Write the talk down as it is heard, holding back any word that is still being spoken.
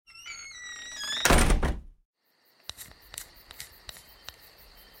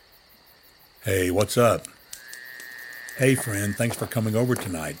Hey, what's up? Hey, friend, thanks for coming over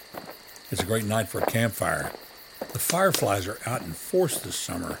tonight. It's a great night for a campfire. The fireflies are out in force this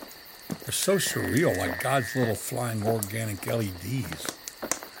summer. They're so surreal, like God's little flying organic LEDs.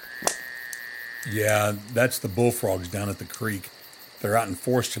 Yeah, that's the bullfrogs down at the creek. They're out in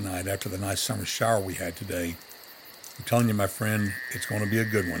force tonight after the nice summer shower we had today. I'm telling you, my friend, it's going to be a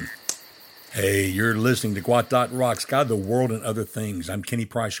good one. Hey, you're listening to Gwot Rocks, God, the World, and Other Things. I'm Kenny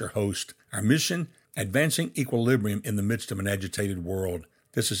Price, your host. Our mission, advancing equilibrium in the midst of an agitated world.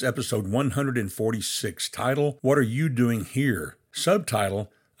 This is episode 146, title, What Are You Doing Here? Subtitle,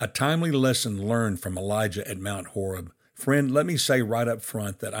 A Timely Lesson Learned from Elijah at Mount Horeb. Friend, let me say right up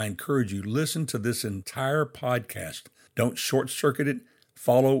front that I encourage you, listen to this entire podcast. Don't short-circuit it,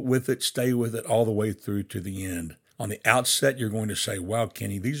 follow with it, stay with it all the way through to the end. On the outset, you're going to say, wow,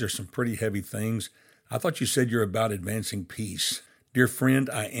 Kenny, these are some pretty heavy things. I thought you said you're about advancing peace. Dear friend,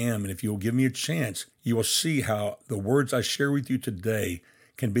 I am, and if you'll give me a chance, you will see how the words I share with you today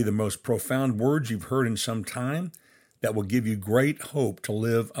can be the most profound words you've heard in some time that will give you great hope to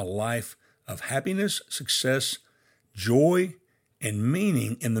live a life of happiness, success, joy, and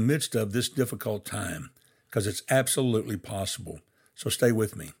meaning in the midst of this difficult time, because it's absolutely possible. So stay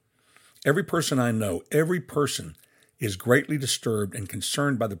with me. Every person I know, every person is greatly disturbed and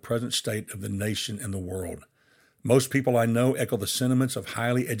concerned by the present state of the nation and the world. Most people I know echo the sentiments of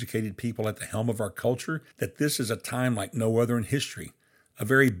highly educated people at the helm of our culture that this is a time like no other in history, a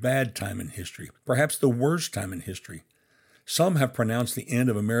very bad time in history, perhaps the worst time in history. Some have pronounced the end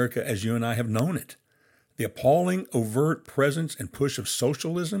of America as you and I have known it. The appalling, overt presence and push of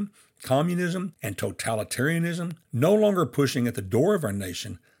socialism, communism, and totalitarianism, no longer pushing at the door of our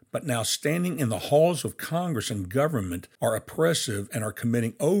nation, but now standing in the halls of Congress and government, are oppressive and are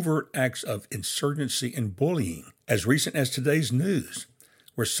committing overt acts of insurgency and bullying. As recent as today's news,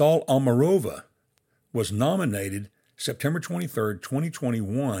 where Saule Omarova was nominated September 23,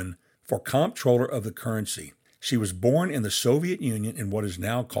 2021, for comptroller of the currency. She was born in the Soviet Union in what is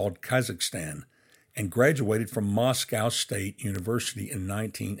now called Kazakhstan and graduated from Moscow State University in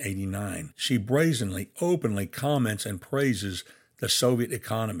 1989. She brazenly, openly comments and praises the Soviet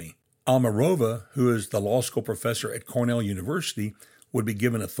economy. Omarova, who is the law school professor at Cornell University, would be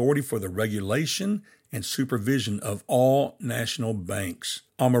given authority for the regulation and supervision of all national banks.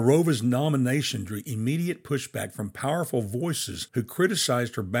 Omarova's nomination drew immediate pushback from powerful voices who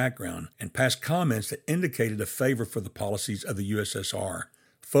criticized her background and passed comments that indicated a favor for the policies of the USSR.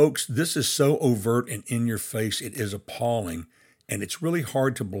 Folks, this is so overt and in your face, it is appalling, and it's really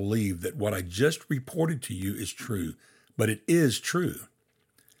hard to believe that what I just reported to you is true. But it is true.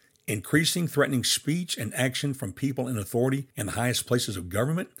 Increasing threatening speech and action from people in authority in the highest places of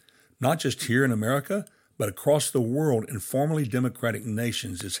government, not just here in America, but across the world in formerly democratic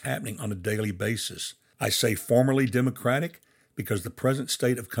nations, is happening on a daily basis. I say formerly democratic because the present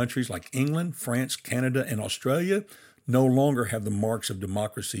state of countries like England, France, Canada, and Australia no longer have the marks of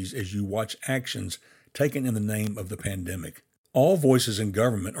democracies as you watch actions taken in the name of the pandemic. All voices in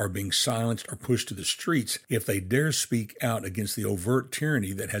government are being silenced or pushed to the streets if they dare speak out against the overt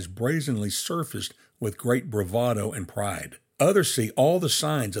tyranny that has brazenly surfaced with great bravado and pride. Others see all the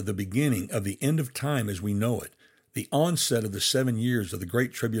signs of the beginning of the end of time as we know it, the onset of the 7 years of the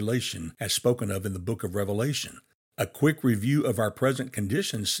Great Tribulation as spoken of in the book of Revelation. A quick review of our present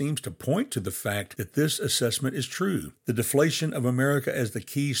conditions seems to point to the fact that this assessment is true. The deflation of America as the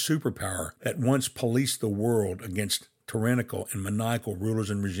key superpower that once policed the world against tyrannical and maniacal rulers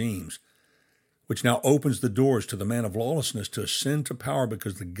and regimes, which now opens the doors to the man of lawlessness to ascend to power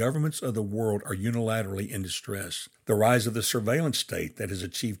because the governments of the world are unilaterally in distress. The rise of the surveillance state that has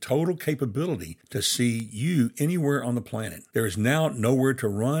achieved total capability to see you anywhere on the planet. There is now nowhere to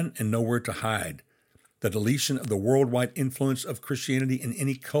run and nowhere to hide. The deletion of the worldwide influence of Christianity in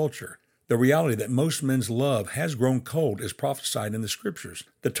any culture. The reality that most men's love has grown cold is prophesied in the scriptures.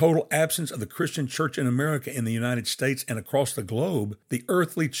 The total absence of the Christian church in America, in the United States, and across the globe, the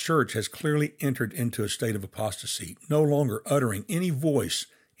earthly church has clearly entered into a state of apostasy, no longer uttering any voice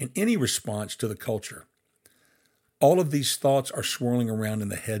in any response to the culture. All of these thoughts are swirling around in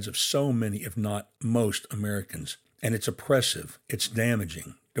the heads of so many, if not most, Americans, and it's oppressive, it's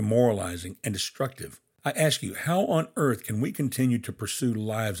damaging, demoralizing, and destructive. I ask you, how on earth can we continue to pursue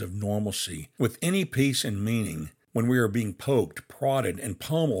lives of normalcy with any peace and meaning when we are being poked, prodded, and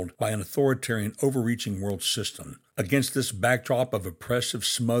pummeled by an authoritarian, overreaching world system? Against this backdrop of oppressive,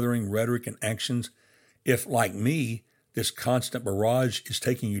 smothering rhetoric and actions, if, like me, this constant barrage is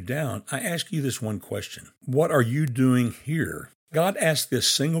taking you down, I ask you this one question. What are you doing here? God asked this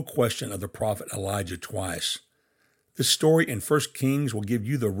single question of the prophet Elijah twice. This story in 1 Kings will give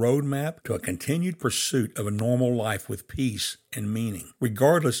you the roadmap to a continued pursuit of a normal life with peace and meaning,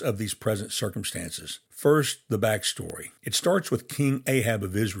 regardless of these present circumstances. First, the backstory. It starts with King Ahab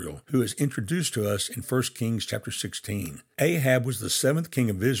of Israel, who is introduced to us in 1 Kings chapter 16. Ahab was the 7th king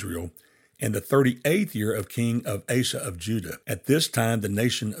of Israel and the 38th year of King of Asa of Judah. At this time, the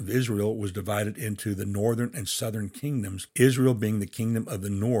nation of Israel was divided into the northern and southern kingdoms, Israel being the kingdom of the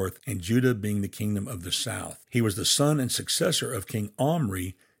north and Judah being the kingdom of the south. He was the son and successor of King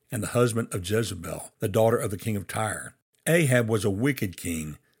Omri and the husband of Jezebel, the daughter of the king of Tyre. Ahab was a wicked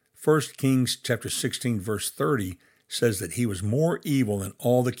king. 1 Kings chapter 16 verse 30 says that he was more evil than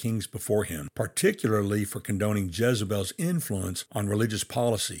all the kings before him, particularly for condoning Jezebel's influence on religious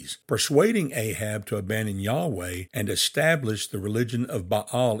policies, persuading Ahab to abandon Yahweh and establish the religion of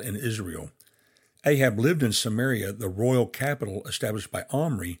Baal in Israel. Ahab lived in Samaria, the royal capital established by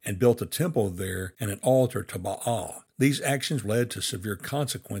Omri, and built a temple there and an altar to Baal. These actions led to severe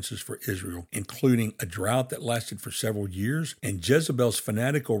consequences for Israel, including a drought that lasted for several years and Jezebel's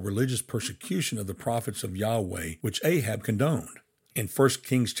fanatical religious persecution of the prophets of Yahweh, which Ahab condoned. In 1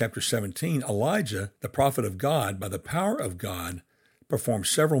 Kings chapter 17, Elijah, the prophet of God, by the power of God, performed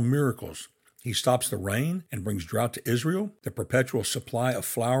several miracles. He stops the rain and brings drought to Israel, the perpetual supply of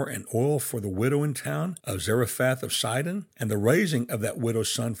flour and oil for the widow in town of Zarephath of Sidon, and the raising of that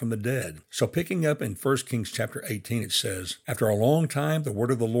widow's son from the dead. So picking up in 1 Kings chapter 18, it says, After a long time, the word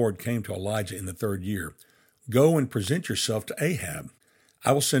of the Lord came to Elijah in the 3rd year. Go and present yourself to Ahab.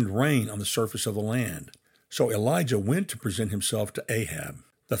 I will send rain on the surface of the land. So Elijah went to present himself to Ahab.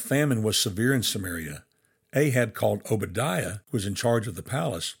 The famine was severe in Samaria. Ahab called Obadiah, who was in charge of the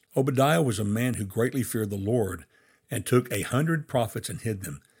palace. Obadiah was a man who greatly feared the Lord, and took 100 prophets and hid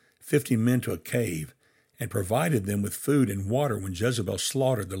them, 50 men to a cave, and provided them with food and water when Jezebel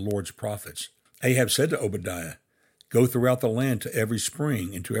slaughtered the Lord's prophets. Ahab said to Obadiah, Go throughout the land to every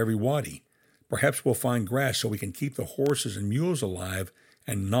spring and to every wadi. Perhaps we'll find grass so we can keep the horses and mules alive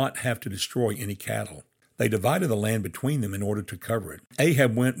and not have to destroy any cattle. They divided the land between them in order to cover it.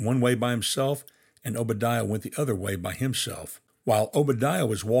 Ahab went one way by himself, and Obadiah went the other way by himself. While Obadiah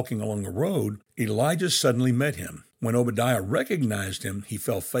was walking along the road, Elijah suddenly met him. When Obadiah recognized him, he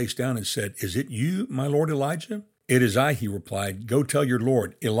fell face down and said, Is it you, my lord Elijah? It is I, he replied. Go tell your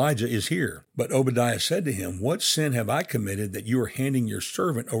lord, Elijah is here. But Obadiah said to him, What sin have I committed that you are handing your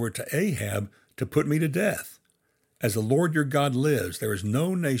servant over to Ahab to put me to death? As the Lord your God lives, there is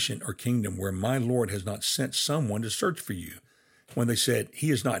no nation or kingdom where my Lord has not sent someone to search for you. When they said,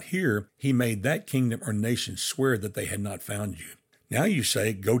 He is not here, he made that kingdom or nation swear that they had not found you. Now you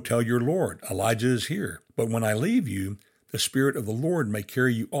say, Go tell your Lord, Elijah is here. But when I leave you, the Spirit of the Lord may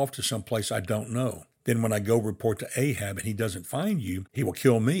carry you off to some place I don't know. Then when I go report to Ahab and he doesn't find you, he will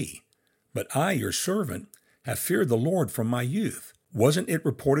kill me. But I, your servant, have feared the Lord from my youth. Wasn't it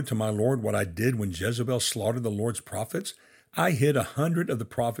reported to my Lord what I did when Jezebel slaughtered the Lord's prophets? I hid 100 of the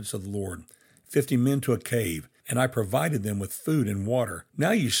prophets of the Lord, 50 men to a cave, and I provided them with food and water.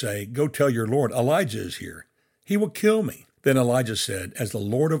 Now you say, Go tell your Lord, Elijah is here. He will kill me. Then Elijah said, As the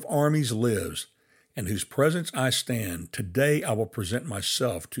Lord of armies lives, in whose presence I stand, today I will present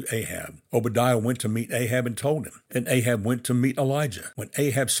myself to Ahab. Obadiah went to meet Ahab and told him. Then Ahab went to meet Elijah. When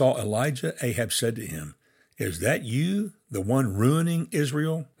Ahab saw Elijah, Ahab said to him, Is that you, the one ruining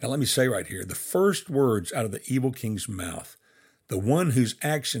Israel? Now let me say right here, the first words out of the evil king's mouth, the one whose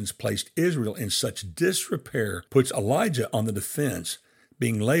actions placed Israel in such disrepair, puts Elijah on the defense,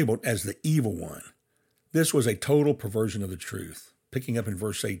 being labeled as the evil one. This was a total perversion of the truth. Picking up in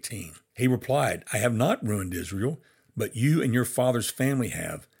verse 18, he replied, I have not ruined Israel, but you and your father's family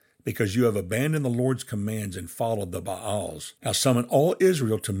have, because you have abandoned the Lord's commands and followed the Baals. Now summon all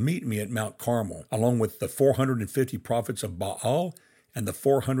Israel to meet me at Mount Carmel, along with the 450 prophets of Baal and the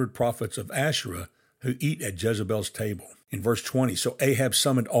 400 prophets of Asherah who eat at Jezebel's table. In verse 20, so Ahab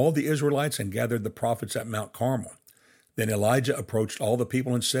summoned all the Israelites and gathered the prophets at Mount Carmel. Then Elijah approached all the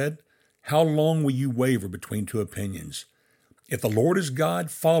people and said, How long will you waver between two opinions? If the Lord is God,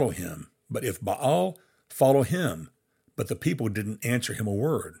 follow him. But if Baal, follow him. But the people didn't answer him a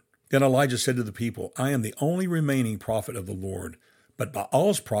word. Then Elijah said to the people, I am the only remaining prophet of the Lord, but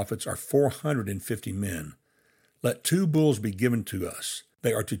Baal's prophets are 450 men. Let 2 bulls be given to us.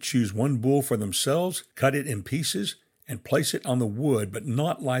 They are to choose 1 bull for themselves, cut it in pieces, and place it on the wood, but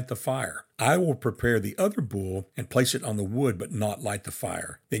not light the fire. I will prepare the other bull and place it on the wood, but not light the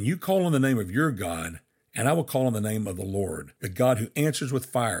fire. Then you call on the name of your God, and I will call on the name of the Lord, the God who answers with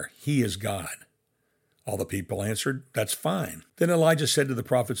fire. He is God. All the people answered, That's fine. Then Elijah said to the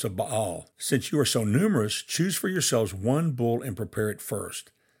prophets of Baal, Since you are so numerous, choose for yourselves 1 bull and prepare it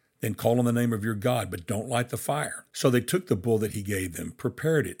first. Then call on the name of your God, but don't light the fire. So they took the bull that he gave them,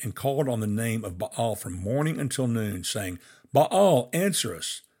 prepared it, and called on the name of Baal from morning until noon, saying, Baal, answer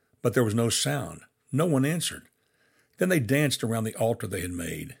us. But there was no sound. No one answered. Then they danced around the altar they had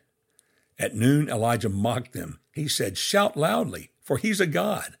made. At noon, Elijah mocked them. He said, Shout loudly, for he's a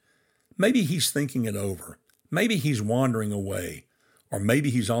god. Maybe he's thinking it over. Maybe he's wandering away. Or maybe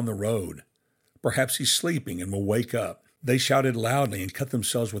he's on the road. Perhaps he's sleeping and will wake up. They shouted loudly and cut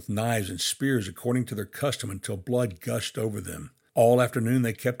themselves with knives and spears according to their custom until blood gushed over them. All afternoon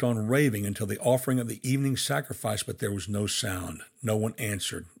they kept on raving until the offering of the evening sacrifice, but there was no sound. No one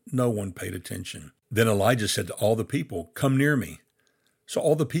answered. No one paid attention. Then Elijah said to all the people, Come near me. So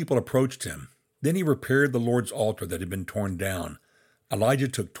all the people approached him. Then he repaired the Lord's altar that had been torn down. Elijah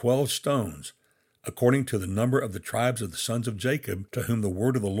took 12 stones, according to the number of the tribes of the sons of Jacob, to whom the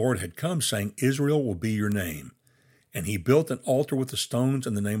word of the Lord had come, saying, Israel will be your name. And he built an altar with the stones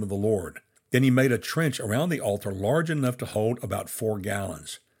in the name of the Lord. Then he made a trench around the altar large enough to hold about 4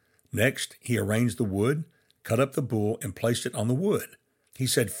 gallons. Next, he arranged the wood, cut up the bull, and placed it on the wood. He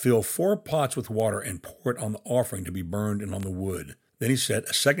said, Fill 4 pots with water and pour it on the offering to be burned and on the wood. Then he said,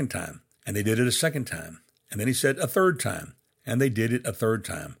 A second time, and they did it a second time. And then he said, A third time, and they did it a third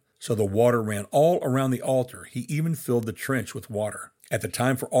time. So the water ran all around the altar. He even filled the trench with water. At the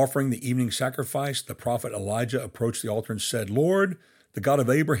time for offering the evening sacrifice, the prophet Elijah approached the altar and said, Lord, the God of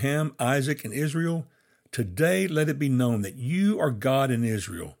Abraham, Isaac, and Israel, today let it be known that you are God in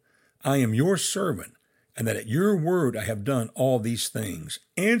Israel. I am your servant, and that at your word I have done all these things.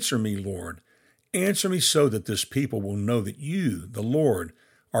 Answer me, Lord. Answer me so that this people will know that you, the Lord,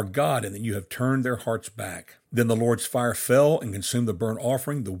 are God, and that you have turned their hearts back. Then the Lord's fire fell and consumed the burnt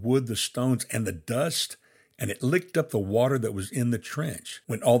offering, the wood, the stones, and the dust, and it licked up the water that was in the trench.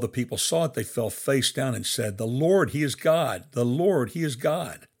 When all the people saw it, they fell face down and said, The Lord, he is God. The Lord, he is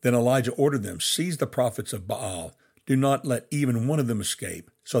God. Then Elijah ordered them, Seize the prophets of Baal. Do not let even one of them escape.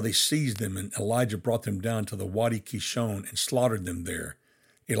 So they seized them, and Elijah brought them down to the Wadi Kishon and slaughtered them there.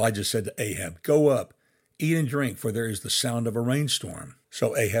 Elijah said to Ahab, Go up, eat and drink, for there is the sound of a rainstorm.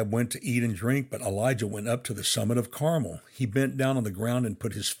 So Ahab went to eat and drink, but Elijah went up to the summit of Carmel. He bent down on the ground and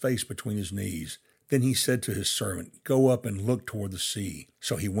put his face between his knees. Then he said to his servant, Go up and look toward the sea.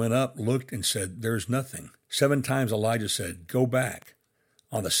 So he went up, looked, and said, There is nothing. 7 times Elijah said, Go back.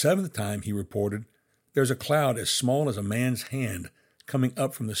 On the 7th time he reported, There's a cloud as small as a man's hand coming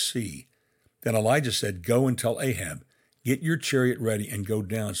up from the sea. Then Elijah said, Go and tell Ahab, Get your chariot ready and go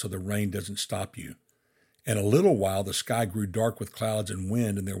down so the rain doesn't stop you. In a little while the sky grew dark with clouds and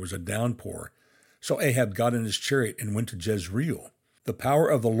wind, and there was a downpour. So Ahab got in his chariot and went to Jezreel. The power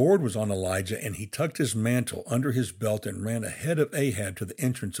of the Lord was on Elijah, and he tucked his mantle under his belt and ran ahead of Ahab to the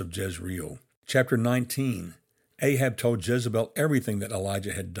entrance of Jezreel. Chapter 19. Ahab told Jezebel everything that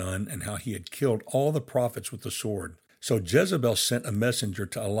Elijah had done and how he had killed all the prophets with the sword. So Jezebel sent a messenger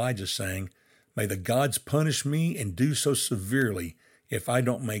to Elijah saying, May the gods punish me and do so severely if I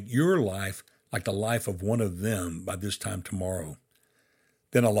don't make your life like the life of one of them by this time tomorrow.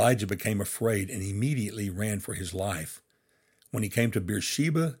 Then Elijah became afraid and immediately ran for his life. When he came to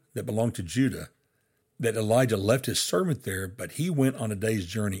Beersheba that belonged to Judah, that Elijah left his servant there, but he went on a day's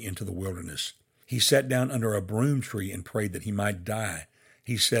journey into the wilderness. He sat down under a broom tree and prayed that he might die.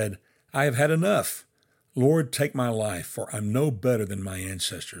 He said, I have had enough. Lord, take my life, for I'm no better than my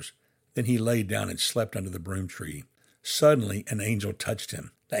ancestors. Then he lay down and slept under the broom tree. Suddenly an angel touched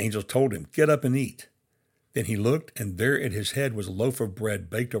him. The angel told him, Get up and eat. Then he looked, and there at his head was a loaf of bread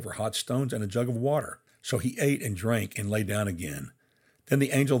baked over hot stones and a jug of water. So he ate and drank and lay down again. Then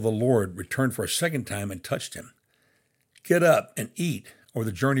the angel of the Lord returned for a second time and touched him. Get up and eat, or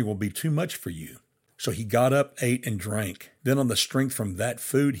the journey will be too much for you. So he got up, ate, and drank. Then on the strength from that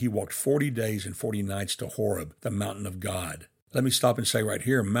food, he walked 40 days and 40 nights to Horeb, the mountain of God. Let me stop and say right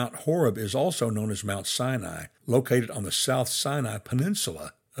here, Mount Horeb is also known as Mount Sinai, located on the South Sinai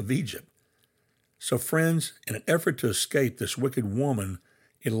Peninsula of Egypt. So friends, in an effort to escape this wicked woman,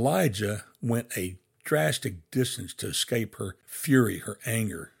 Elijah went a drastic distance to escape her fury, her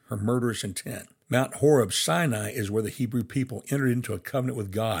anger, her murderous intent. Mount Horeb, Sinai, is where the Hebrew people entered into a covenant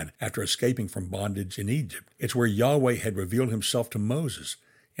with God after escaping from bondage in Egypt. It's where Yahweh had revealed himself to Moses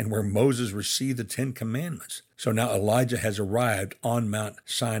and where Moses received the 10 Commandments. So now Elijah has arrived on Mount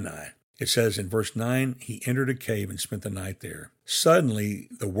Sinai. It says in verse 9, he entered a cave and spent the night there. Suddenly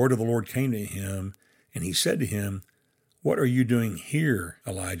the word of the Lord came to him, and he said to him, What are you doing here,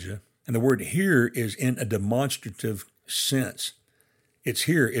 Elijah? And the word here is in a demonstrative sense. It's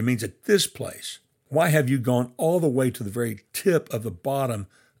here. It means at this place. Why have you gone all the way to the very tip of the bottom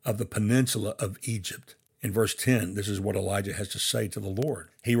of the peninsula of Egypt? In verse 10, this is what Elijah has to say to the Lord.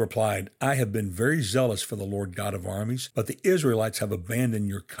 He replied, I have been very zealous for the Lord God of armies, but the Israelites have abandoned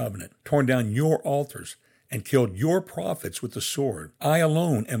your covenant, torn down your altars, and killed your prophets with the sword. I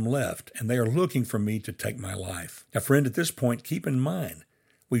alone am left, and they are looking for me to take my life. Now, friend, at this point, keep in mind,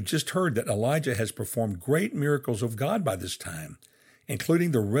 we've just heard that Elijah has performed great miracles of God by this time,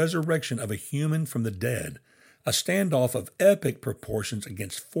 including the resurrection of a human from the dead, a standoff of epic proportions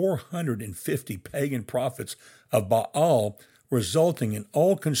against 450 pagan prophets of Baal, resulting in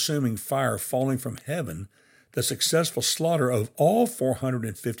all-consuming fire falling from heaven, the successful slaughter of all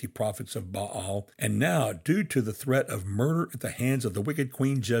 450 prophets of Baal, and now, due to the threat of murder at the hands of the wicked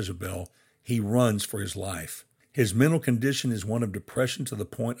Queen Jezebel, he runs for his life. His mental condition is one of depression to the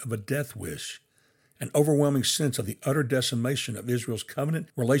point of a death wish, an overwhelming sense of the utter decimation of Israel's covenant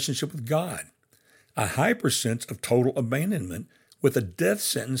relationship with God, a hyper sense of total abandonment with a death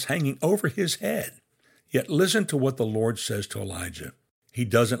sentence hanging over his head. Yet listen to what the Lord says to Elijah. He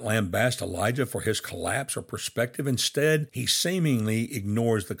doesn't lambast Elijah for his collapse or perspective. Instead, he seemingly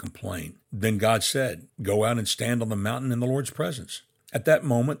ignores the complaint. Then God said, Go out and stand on the mountain in the Lord's presence. At that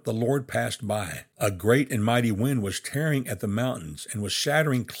moment, the Lord passed by. A great and mighty wind was tearing at the mountains and was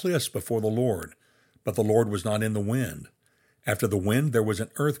shattering cliffs before the Lord. But the Lord was not in the wind. After the wind, there was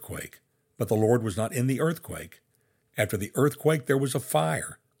an earthquake. But the Lord was not in the earthquake. After the earthquake, there was a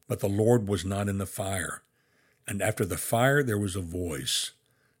fire. But the Lord was not in the fire. And after the fire, there was a voice,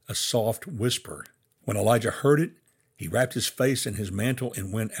 a soft whisper. When Elijah heard it, he wrapped his face in his mantle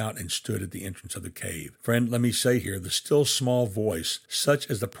and went out and stood at the entrance of the cave. Friend, let me say here, the still small voice, such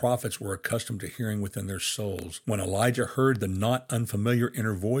as the prophets were accustomed to hearing within their souls. When Elijah heard the not unfamiliar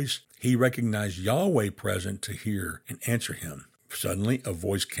inner voice, he recognized Yahweh present to hear and answer him. Suddenly, a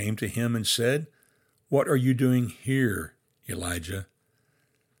voice came to him and said, What are you doing here, Elijah?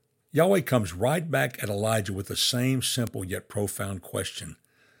 Yahweh comes right back at Elijah with the same simple yet profound question.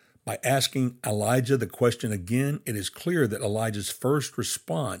 By asking Elijah the question again, it is clear that Elijah's first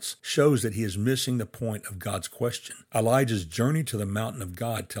response shows that he is missing the point of God's question. Elijah's journey to the mountain of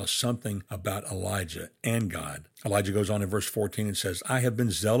God tells something about Elijah and God. Elijah goes on in verse 14 and says, I have been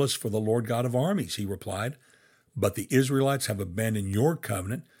zealous for the Lord God of armies, he replied, but the Israelites have abandoned your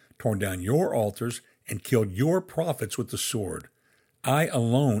covenant, torn down your altars, and killed your prophets with the sword. I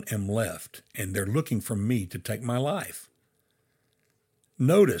alone am left, and they're looking for me to take my life.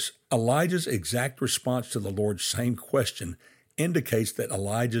 Notice, Elijah's exact response to the Lord's same question indicates that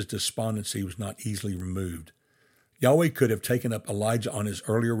Elijah's despondency was not easily removed. Yahweh could have taken up Elijah on his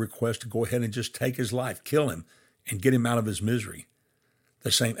earlier request to go ahead and just take his life, kill him, and get him out of his misery.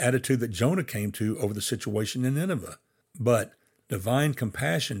 The same attitude that Jonah came to over the situation in Nineveh. But divine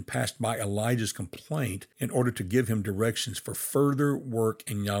compassion passed by Elijah's complaint in order to give him directions for further work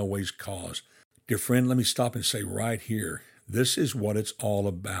in Yahweh's cause. Dear friend, let me stop and say right here, this is what it's all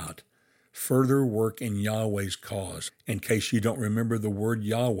about. Further work in Yahweh's cause. In case you don't remember the word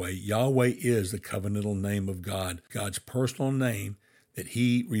Yahweh, Yahweh is the covenantal name of God, God's personal name that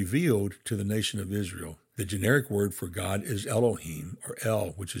he revealed to the nation of Israel. The generic word for God is Elohim, or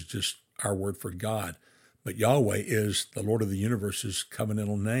El, which is just our word for God. But Yahweh is the Lord of the universe's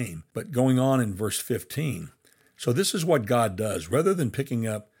covenantal name. But going on in verse 15, so this is what God does. Rather than picking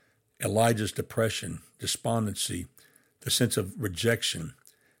up Elijah's depression, despondency, the sense of rejection,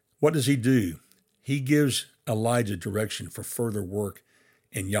 what does he do? He gives Elijah direction for further work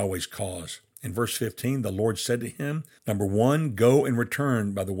in Yahweh's cause. In verse 15, the Lord said to him, number 1, go and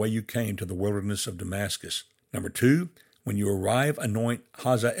return by the way you came to the wilderness of Damascus. Number 2, when you arrive, anoint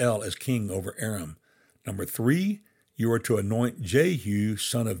Hazael as king over Aram. Number 3, you are to anoint Jehu,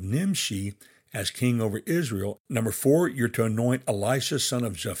 son of Nimshi, as king over Israel. Number 4, you're to anoint Elisha, son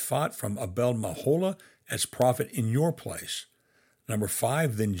of Shaphat from Abel Maholah, as prophet in your place. Number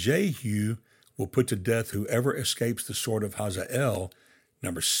 5, then Jehu will put to death whoever escapes the sword of Hazael.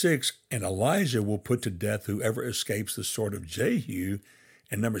 Number 6, and Elijah will put to death whoever escapes the sword of Jehu.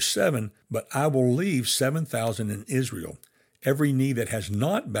 And number 7, but I will leave 7,000 in Israel, every knee that has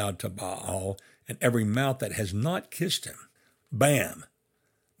not bowed to Baal, and every mouth that has not kissed him. Bam!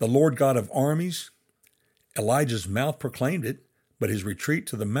 The Lord God of armies. Elijah's mouth proclaimed it, but his retreat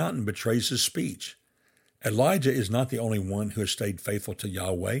to the mountain betrays his speech. Elijah is not the only one who has stayed faithful to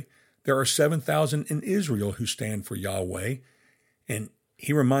Yahweh. There are 7,000 in Israel who stand for Yahweh. And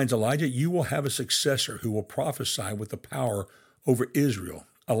he reminds Elijah, you will have a successor who will prophesy with the power over Israel,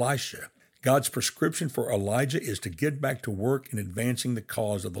 Elisha. God's prescription for Elijah is to get back to work in advancing the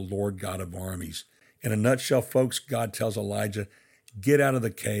cause of the Lord God of armies. In a nutshell, folks, God tells Elijah, get out of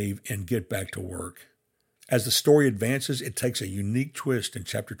the cave and get back to work. As the story advances, it takes a unique twist in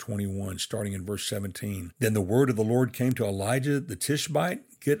chapter 21, starting in verse 17. Then the word of the Lord came to Elijah the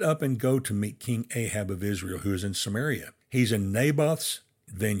Tishbite, "Get up and go to meet King Ahab of Israel, who is in Samaria. He's in Naboth's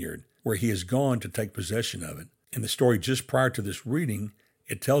vineyard, where he has gone to take possession of it." In the story just prior to this reading,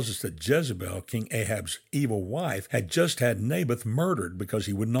 it tells us that Jezebel, King Ahab's evil wife, had just had Naboth murdered because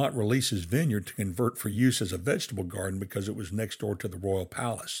he would not release his vineyard to convert for use as a vegetable garden because it was next door to the royal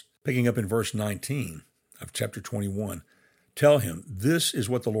palace. Picking up in verse 19 of chapter 21, "Tell him, this is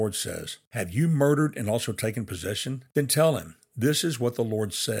what the Lord says. Have you murdered and also taken possession? Then tell him, this is what the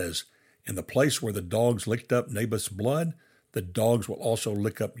Lord says. In the place where the dogs licked up Naboth's blood, the dogs will also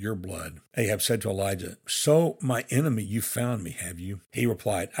lick up your blood." Ahab said to Elijah, "So, my enemy, you found me, have you?" He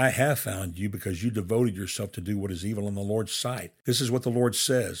replied, "I have found you because you devoted yourself to do what is evil in the Lord's sight. This is what the Lord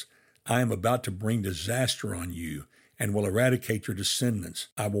says. I am about to bring disaster on you and will eradicate your descendants.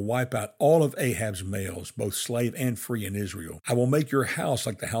 I will wipe out all of Ahab's males, both slave and free in Israel. I will make your house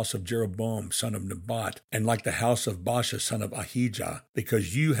like the house of Jeroboam, son of Nebat, and like the house of Baasha, son of Ahijah,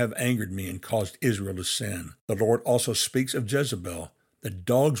 because you have angered me and caused Israel to sin." The Lord also speaks of Jezebel. "The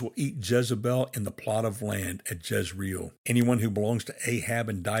dogs will eat Jezebel in the plot of land at Jezreel. Anyone who belongs to Ahab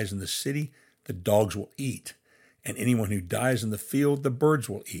and dies in the city, the dogs will eat. And anyone who dies in the field, the birds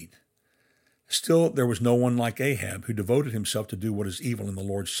will eat." Still, there was no one like Ahab who devoted himself to do what is evil in the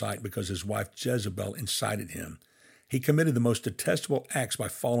Lord's sight because his wife Jezebel incited him. He committed the most detestable acts by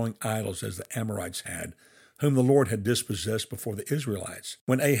following idols as the Amorites had, whom the Lord had dispossessed before the Israelites.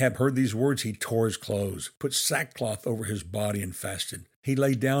 When Ahab heard these words, he tore his clothes, put sackcloth over his body, and fasted. He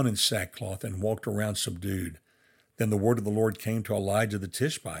lay down in sackcloth and walked around subdued. Then the word of the Lord came to Elijah the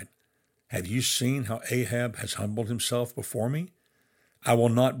Tishbite. "Have you seen how Ahab has humbled himself before me? I will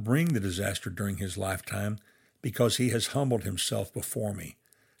not bring the disaster during his lifetime because he has humbled himself before me.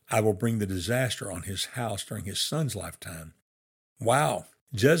 I will bring the disaster on his house during his son's lifetime." Wow!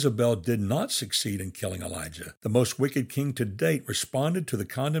 Jezebel did not succeed in killing Elijah. The most wicked king to date responded to the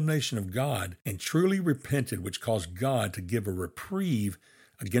condemnation of God and truly repented, which caused God to give a reprieve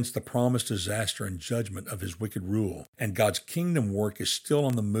against the promised disaster and judgment of his wicked rule. And God's kingdom work is still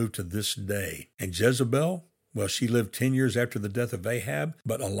on the move to this day. And Jezebel? Well, she lived 10 years after the death of Ahab,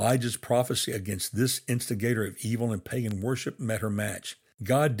 but Elijah's prophecy against this instigator of evil and pagan worship met her match.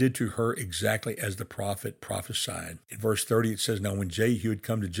 God did to her exactly as the prophet prophesied. In verse 30, it says, "Now when Jehu had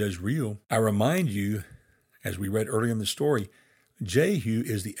come to Jezreel," I remind you, as we read earlier in the story, Jehu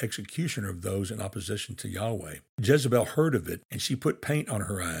is the executioner of those in opposition to Yahweh. Jezebel heard of it, and she put paint on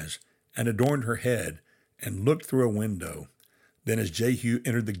her eyes and adorned her head and looked through a window. Then as Jehu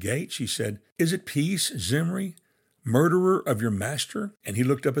entered the gate, she said, "Is it peace, Zimri, murderer of your master?" And he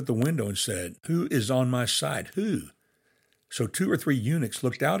looked up at the window and said, "Who is on my side? Who?" So 2 or 3 eunuchs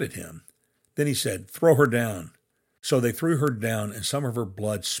looked out at him. Then he said, "Throw her down." So they threw her down, and some of her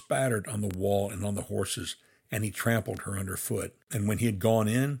blood spattered on the wall and on the horses, and he trampled her underfoot. And when he had gone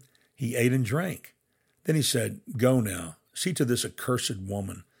in, he ate and drank. Then he said, "Go now, see to this accursed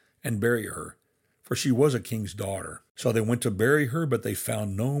woman, and bury her, for she was a king's daughter." So they went to bury her, but they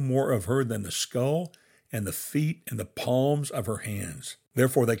found no more of her than the skull and the feet and the palms of her hands.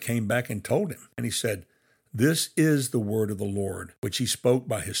 Therefore they came back and told him. And he said, "This is the word of the Lord, which he spoke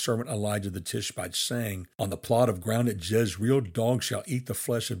by his servant Elijah the Tishbite, saying, On the plot of ground at Jezreel, dogs shall eat the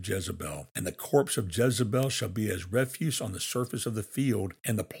flesh of Jezebel, and the corpse of Jezebel shall be as refuse on the surface of the field,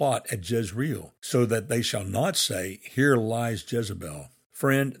 and the plot at Jezreel, so that they shall not say, Here lies Jezebel."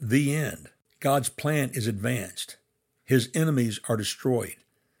 Friend, the end. God's plan is advanced. His enemies are destroyed.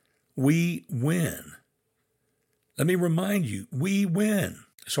 We win. Let me remind you, we win.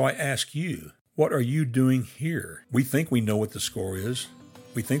 So I ask you, what are you doing here? We think we know what the score is.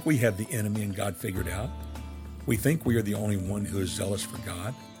 We think we have the enemy and God figured out. We think we are the only one who is zealous for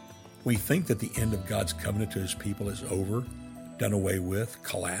God. We think that the end of God's covenant to his people is over, done away with,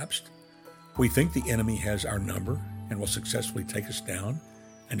 collapsed. We think the enemy has our number and will successfully take us down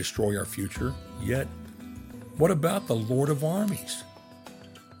and destroy our future. Yet, what about the Lord of armies?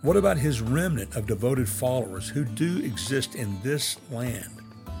 What about his remnant of devoted followers who do exist in this land?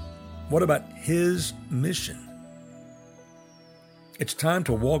 What about his mission? It's time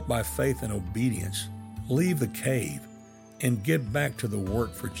to walk by faith and obedience, leave the cave, and get back to the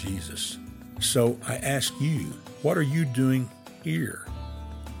work for Jesus. So I ask you, what are you doing here?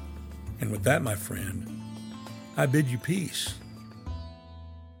 And with that, my friend, I bid you peace.